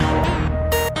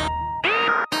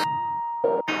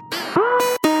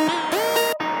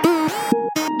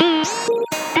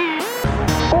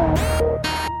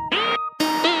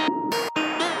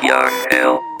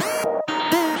TRL.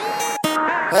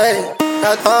 Hey,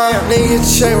 nigga,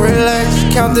 check,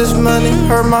 relax, count this money,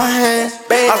 hurt my hand.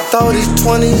 I throw these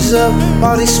 20s up,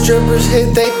 all these strippers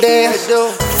hit they dance.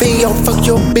 Fio, fuck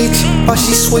your bitch, while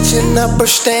she switching up her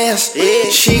stance.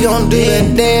 She gon' do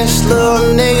that dance,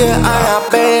 little nigga, I got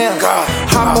bands.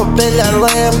 Hop up in that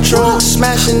lamb truck,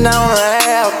 smashing down the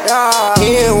half.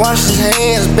 He ain't wash his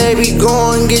hands, baby,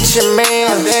 go and get your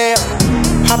man.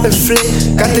 Hop and flip,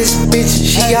 got this bitch,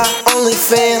 she got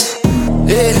OnlyFans.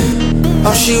 Yeah.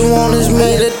 All she want is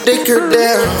me to dick her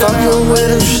down. Fuckin' with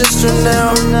her sister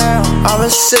now. I've been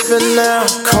sippin' now.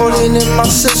 Codeine in my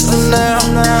system now.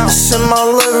 It's in my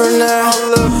liver now.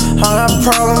 I got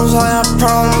problems,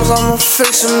 I'ma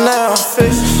fix them now.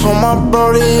 On my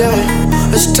brody,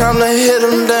 yeah, it's time to hit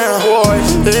them down.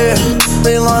 Yeah,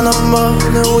 we line them up,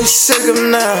 then we sick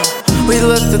them now. We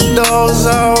let the dogs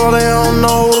out, they don't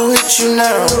know who hit you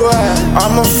now.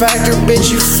 I'm a factor,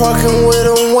 bitch, you fucking with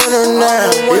a winner now.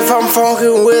 If I'm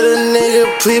fucking with a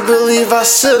nigga, please believe I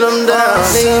sit him down.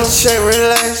 Nigga, check,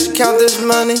 relax, count this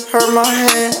money, hurt my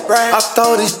hand. I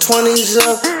throw these 20s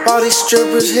up, all these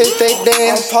strippers hit they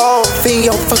dance.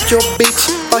 Fio, fuck your bitch,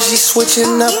 while she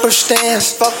switching up her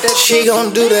stance. Fuck that, she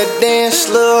gon' do that dance,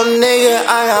 little nigga,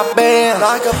 I got bands.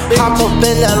 Hop up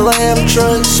in that lamb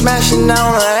truck, smashing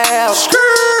down the half.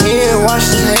 He ain't wash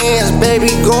his hands,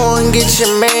 baby, go and get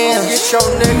your man. Get your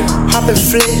nigga. Hop and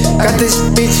flip, got this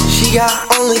bitch, she got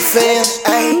OnlyFans.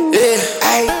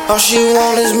 Yeah, all she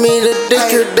want is me to dick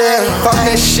her down. Fuck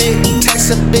that shit,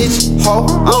 text a bitch, ho,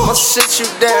 I'ma sit you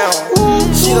down.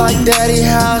 She like daddy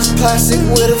house, plastic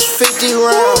with a 50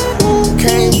 round.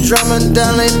 Came drumming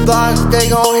down they block, they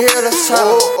gon' hear the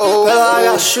sound. But I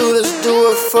got shooters,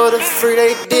 do it for the free,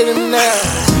 they did it now.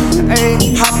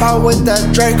 Ayy, hop out with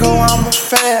that Draco, I'm a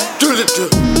fan.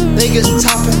 Niggas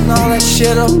topping all that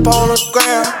shit up on the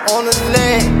ground, on the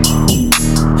neck.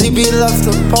 He be left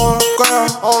up on the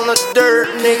ground, on the dirt.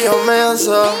 Nigga, your man's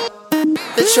up,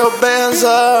 hit your bands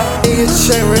up. Nigga,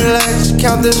 check, relax,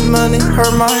 count this money,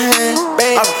 hurt my hand.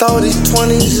 I throw these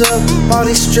 20s up, all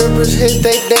these strippers hit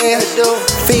they dance.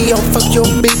 Fio, fuck your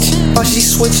bitch, while she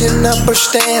switching up her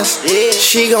stance.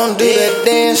 She gon' do that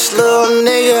dance, little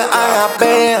nigga, I got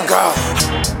bands.